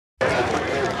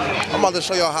I'm about to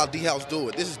show y'all how D-House do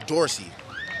it. This is Dorsey.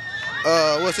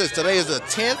 What's this? Today is the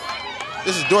 10th.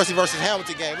 This is Dorsey versus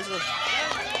Hamilton game. This is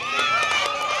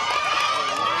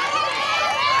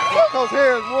Coach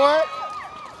Harris, boy.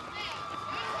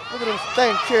 Look at them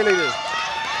stank cheerleaders.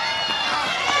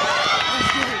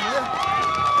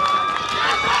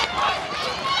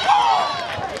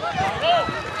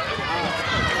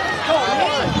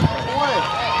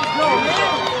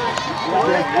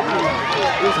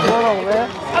 What's going on, man?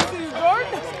 I see you,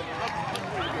 Jordan.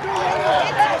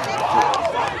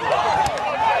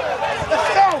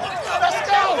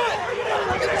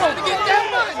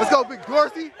 Let's go, Big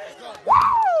Dorsey. Woo!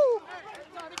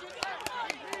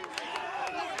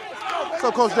 What's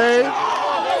up, Coach Dave?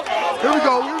 Here we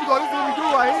go. Here we go. This is what we do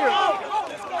right here.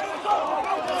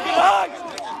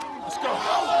 Let's go.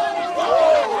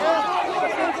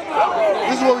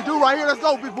 This is what we do right here. Let's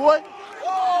go, big boy.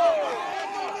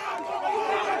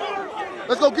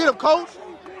 Let's go get him, Coach.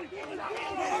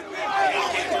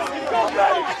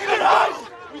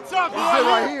 We chopping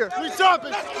right here. We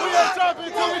chopping. We ain't chopping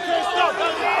until we can't stop.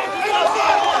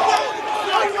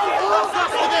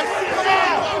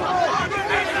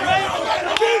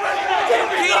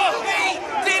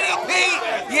 DDP!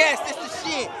 Yes, this is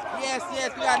shit. Yes, yes,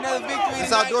 we got another victory.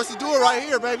 That's how Dorsey do it right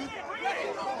here, baby.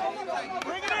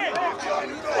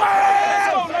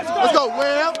 Let's go,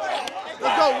 Webb.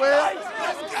 Let's go, Webb.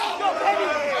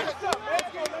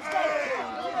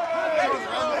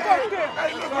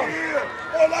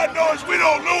 All I know is we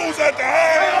don't lose at the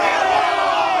half.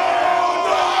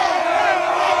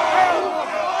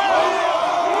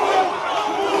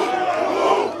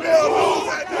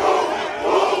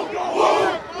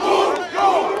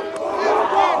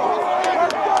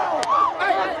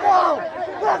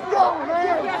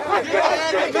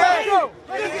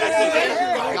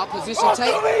 Y'all position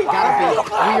tape, gotta be,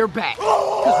 we are back.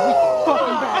 Cause we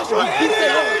fucking back.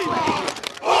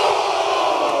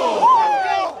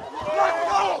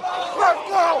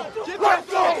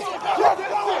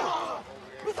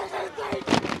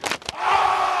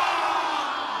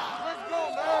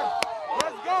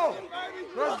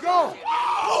 Let's go.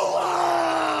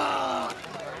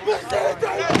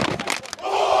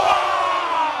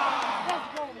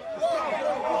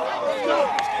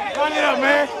 Run it up,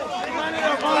 man.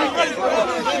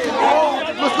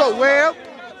 Let's go, Webb.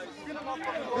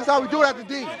 This is how we do it at the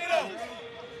D. Hands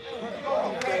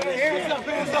up,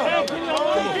 hands up.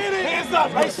 Hands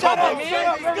up. Hey, shut up,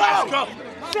 man. Let's go.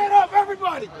 Shut up,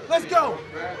 everybody. Let's go.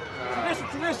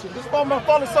 Tradition. This is all my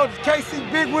fallen soldiers.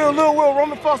 KC, Big Will, Lil Will,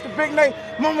 Roman Foster, Big Nate,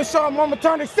 Mama Shaw, Mama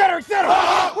Turner, etc., etc.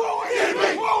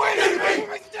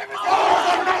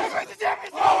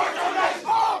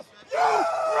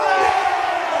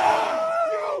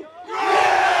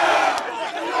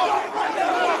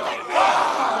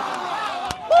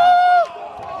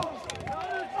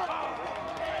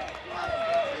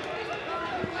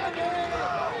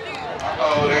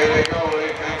 Oh, there they go.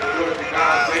 They can't do it. They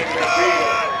can't take the field.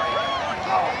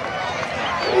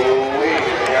 Oh, wait.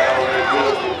 They got all that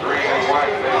good with green and white.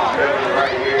 They're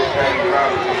right here. Teddy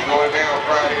Robinson going down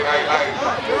Friday Night Lights.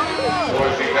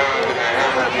 Dorsey down in the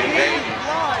Hamilton game.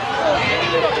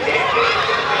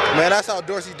 Man, that's how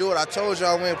Dorsey do it. I told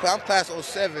y'all when I'm class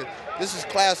 07. This is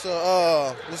class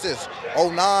of, what's this,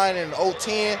 09 and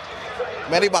 010.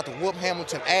 Man, they about to whoop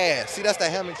Hamilton ass. See, that's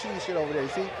that ham and cheese shit over there,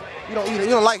 see? You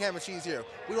don't like ham and cheese here.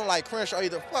 We don't like Crenshaw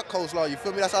either. Fuck coleslaw, you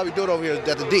feel me? That's how we do it over here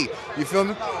at the D. You feel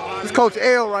me? This Coach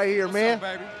L right here, man.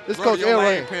 This Coach L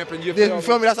right here. You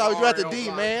feel me? That's how we do it at the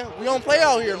D, man. We don't play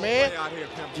out here, man. You know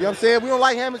what I'm saying? We don't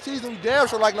like ham and cheese and we damn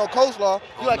sure like no coleslaw.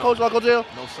 You like coleslaw, Coach L?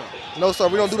 No, sir. No, sir.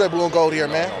 We don't do that blue and gold here,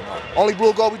 man. Only blue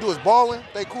and gold we do is balling.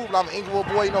 They cool, but I'm an Inglewood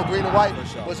boy, you know, green and white.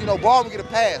 But, you know, balling, we get a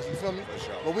pass, you feel me?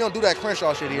 But we don't do that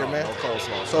Crenshaw shit here, man.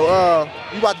 So,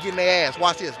 you about to get in their ass.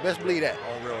 Watch this. Best believe that.